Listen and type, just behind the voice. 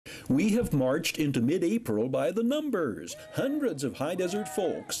We have marched into mid-April by the numbers. Hundreds of high desert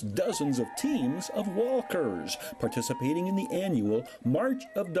folks, dozens of teams of walkers participating in the annual March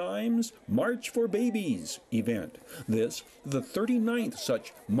of Dimes, March for Babies event. This, the 39th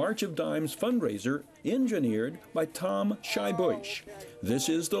such March of Dimes fundraiser engineered by Tom Schibusch. This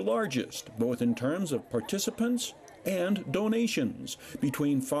is the largest, both in terms of participants and donations.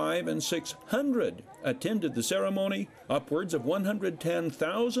 Between 500 and 600 attended the ceremony, upwards of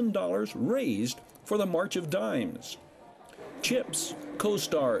 $110,000 raised for the March of Dimes. Chips,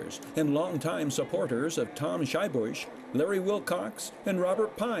 co-stars, and longtime supporters of Tom Schibusch, Larry Wilcox and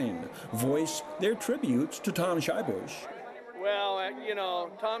Robert Pine, voice their tributes to Tom Schibusch. Well, you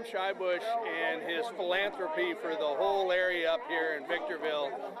know, Tom Schibusch and his philanthropy for the whole area up here in Victorville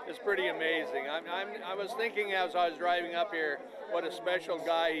is pretty amazing. I was thinking as I was driving up here what a special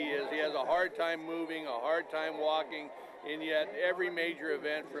guy he is. He has a hard time moving, a hard time walking, and yet every major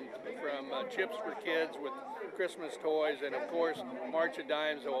event from Chips for Kids with Christmas toys and, of course, March of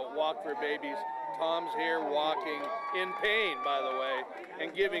Dimes, a Walk for Babies. Tom's here walking in pain, by the way,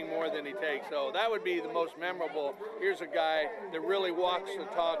 and giving more than he takes. So that would be the most memorable. Here's a guy that really walks the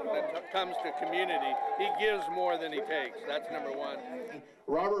talk when it comes to community. He gives more than he takes. That's number one.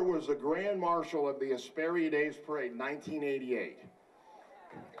 Robert was the Grand Marshal of the Hesperia Days Parade in 1988.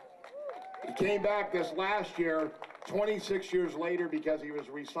 He came back this last year, 26 years later, because he was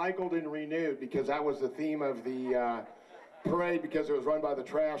recycled and renewed, because that was the theme of the parade, because it was run by the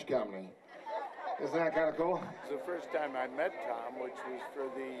trash company. Isn't that kind of cool? It was the first time I met Tom, which was for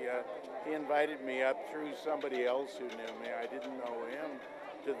the, he invited me up through somebody else who knew me. I didn't know him,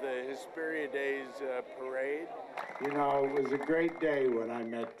 to the Hesperia Days parade. You know, it was a great day when I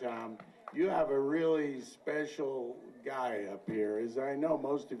met Tom. You have a really special guy up here, as I know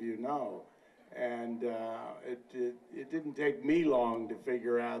most of you know. And it didn't take me long to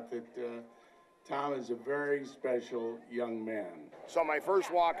figure out that Tom is a very special young man. So my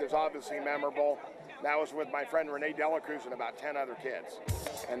first walk is obviously memorable. That was with my friend Renee Delacruz and about 10 other kids.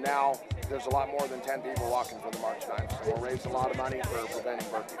 And now there's a lot more than 10 people walking for the March Dimes. So we're raising a lot of money for preventing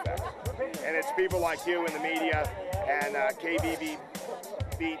birth defects. And it's people like you in the media and KVVB-TV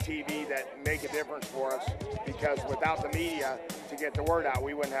that make a difference for us, because without the media to get the word out,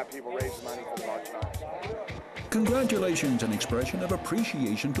 we wouldn't have people raising money for the March Dimes. Congratulations and expression of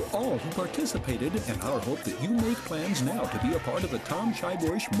appreciation to all who participated, and our hope that you make plans now to be a part of the Tom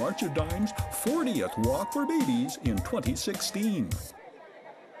Schibusch March of Dimes 40th Walk for Babies in 2016.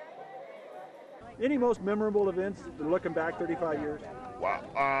 Any most memorable events looking back 35 years? Wow.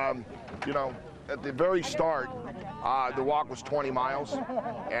 You know, at the very start, the walk was 20 miles,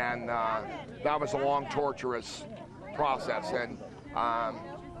 and that was a long, torturous process. And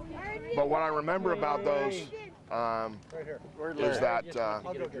but what I remember about those is that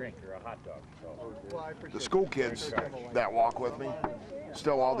the school kids that walk with me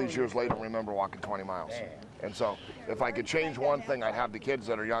still all these years later remember walking 20 miles. And so if I could change one thing, I'd have the kids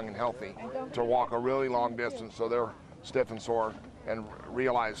that are young and healthy to walk a really long distance so they're stiff and sore, and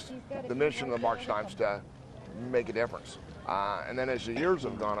realize the mission of the March Dimes to make a difference. And then as the years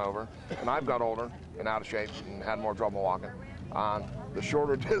have gone over, and I've got older and out of shape and had more trouble walking, the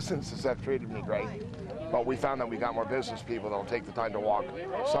shorter distances have treated me great. But we found that we got more business people that'll take the time to walk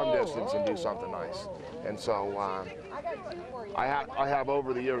some distance and do something nice. And so I have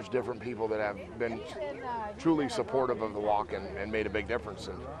over the years different people that have been truly supportive of the walk and made a big difference.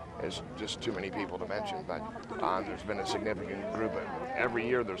 And it's just too many people to mention. But there's been a significant group. And every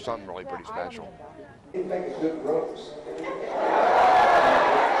year there's something really pretty special. You think it's good ropes.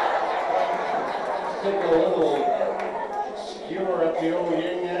 Take a little skewer up the old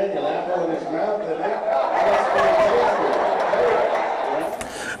yin yang and apple in his mouth, and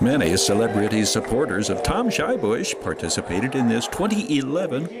Many celebrity supporters of Tom Schibusch participated in this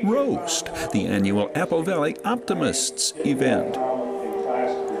 2011 Roast, the annual Apple Valley Optimists event.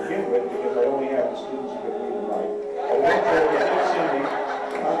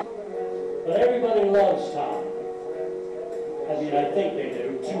 But everybody loves Tom. I mean, I think they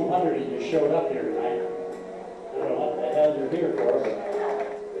do. 200 of you showed up here tonight. I don't know what the hell you're here for, but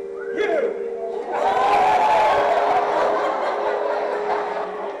you!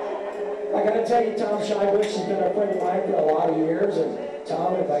 I gotta tell you, Tom Schibusch has been a friend of mine for a lot of years, and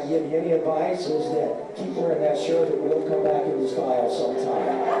Tom, if I give you any advice, is that keep wearing that shirt, it will come back into style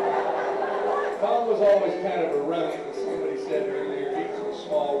sometime. Tom was always kind of a runt, as somebody said earlier. He was a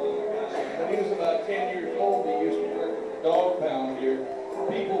small little guy. When he was about 10 years old, he used to work at the dog pound here.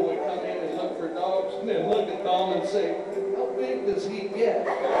 People would come in and look for dogs and then look at Tom and say, how big does he get?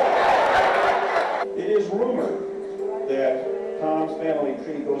 it is rumored that Tom's family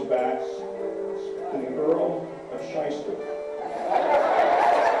tree goes back to the Earl of Shyster.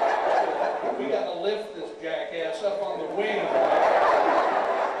 We got to lift this jackass up on the wing.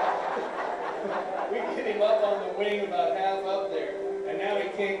 We get him up on the wing about half up there, and now he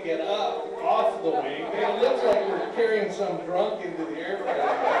can't get up off the wing. It looks like we're carrying some drunk into the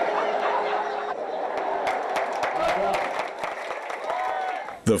airplane.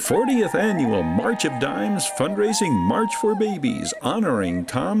 The 40th Annual March of Dimes Fundraising March for Babies honoring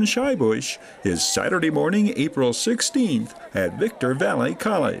Tom Schibusch is Saturday morning, April 16th at Victor Valley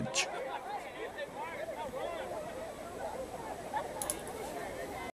College.